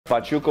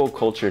Pachuco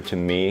culture to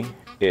me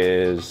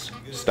is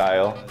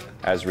style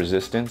as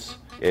resistance.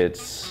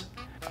 It's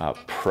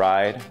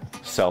pride,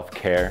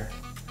 self-care.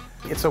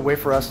 It's a way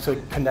for us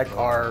to connect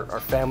our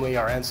family,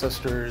 our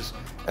ancestors,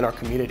 and our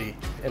community.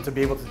 And to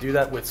be able to do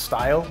that with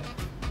style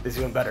is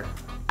even better.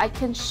 I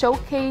can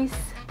showcase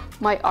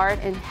my art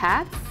in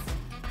hats,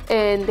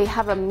 and they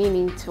have a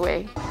meaning to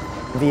it.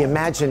 The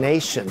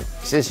imagination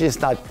is just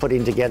not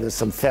putting together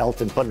some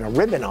felt and putting a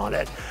ribbon on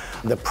it.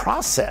 The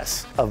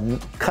process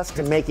of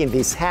custom making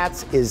these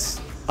hats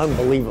is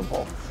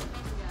unbelievable.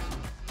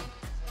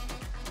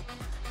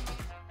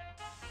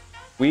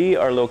 We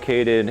are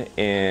located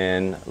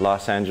in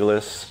Los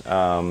Angeles,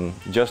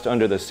 just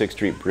under the 6th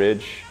Street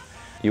Bridge.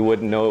 You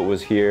wouldn't know it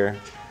was here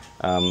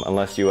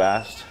unless you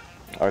asked.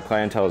 Our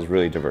clientele is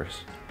really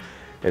diverse.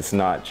 It's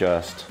not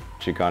just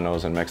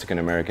Chicanos and Mexican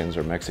Americans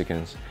or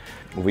Mexicans.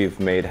 We've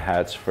made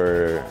hats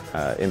for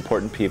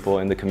important people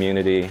in the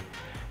community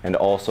and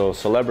also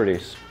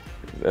celebrities.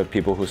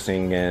 People who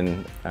sing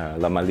in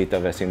La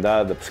Maldita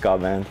Vecindad, the ska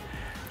band,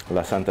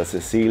 La Santa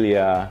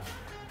Cecilia,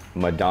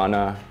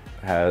 Madonna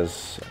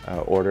has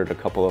ordered a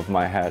couple of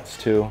my hats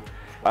too.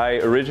 I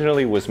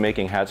originally was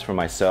making hats for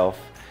myself,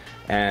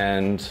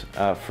 and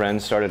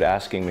friends started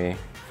asking me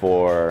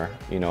for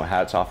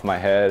hats off my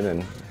head,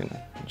 and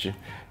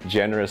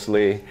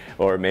generously,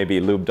 or maybe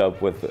lubed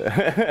up with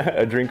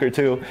a drink or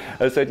two,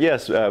 I said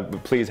yes,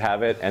 please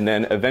have it, and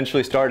then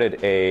eventually started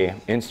a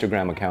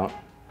Instagram account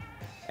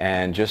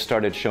and just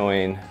started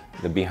showing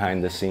the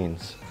behind the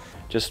scenes.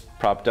 Just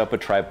propped up a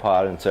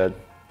tripod and said,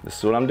 this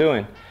is what I'm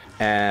doing,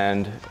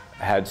 and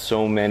had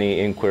so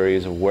many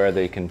inquiries of where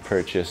they can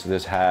purchase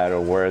this hat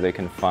or where they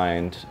can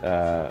find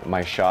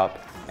my shop.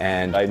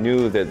 And I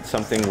knew that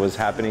something was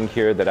happening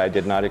here that I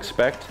did not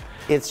expect.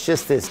 It's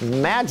just this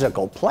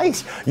magical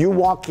place. You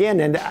walk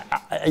in and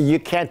you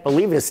can't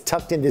believe it's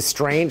tucked in this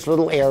strange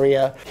little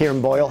area here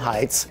in Boyle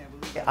Heights.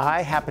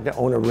 I happen to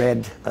own a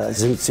red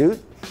zoot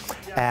suit,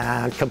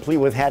 and complete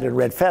with hat and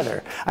red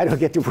feather. I don't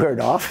get to wear it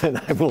often,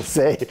 I will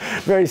say,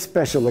 very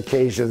special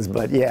occasions,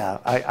 but yeah,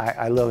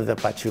 I love the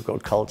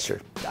Pachuco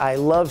culture. I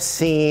love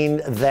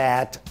seeing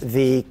that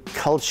the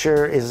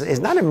culture is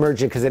not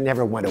emerging because it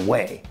never went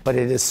away, but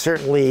it is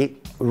certainly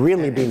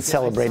really being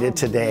celebrated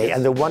today.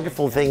 And the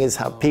wonderful thing is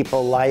how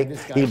people like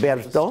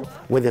Gilberto,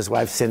 with his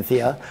wife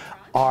Cynthia,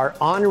 are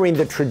honoring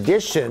the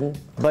tradition,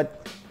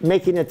 but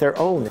making it their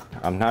own.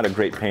 I'm not a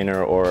great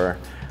painter or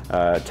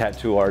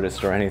tattoo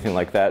artist or anything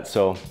like that,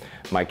 so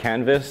my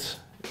canvas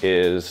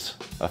is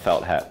a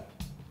felt hat.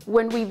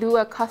 When we do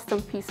a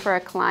custom piece for a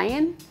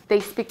client,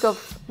 they speak of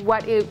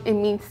what it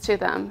means to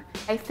them.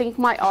 I think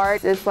my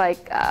art is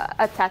like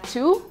a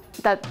tattoo,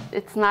 that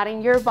it's not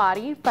in your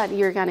body, but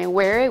you're gonna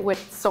wear it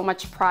with so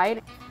much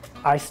pride.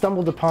 I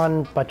stumbled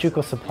upon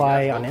Pachuco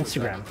Supply on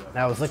Instagram.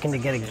 I was looking to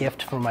get a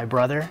gift for my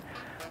brother.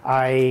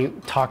 I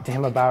talked to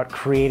him about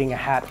creating a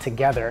hat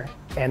together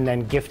and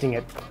then gifting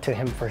it to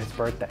him for his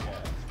birthday.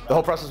 The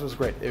whole process was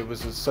great. It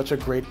was such a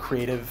great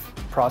creative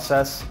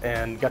process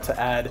and got to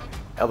add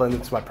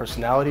elements to my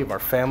personality, of our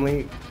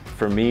family.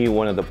 For me,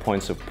 one of the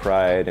points of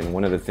pride and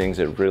one of the things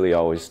that really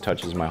always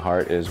touches my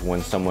heart is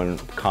when someone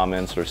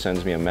comments or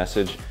sends me a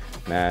message,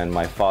 man,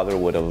 my father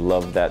would have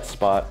loved that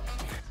spot.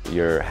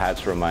 Your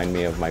hats remind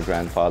me of my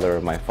grandfather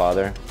or my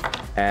father.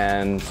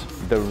 And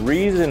the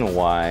reason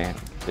why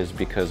is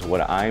because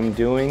what I'm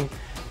doing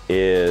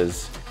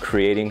is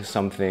creating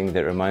something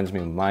that reminds me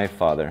of my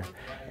father.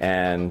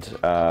 And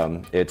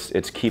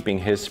it's keeping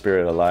his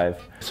spirit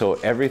alive. So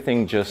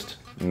everything just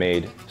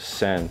made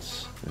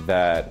sense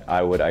that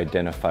I would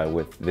identify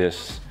with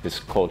this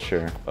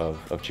culture of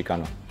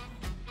Chicano.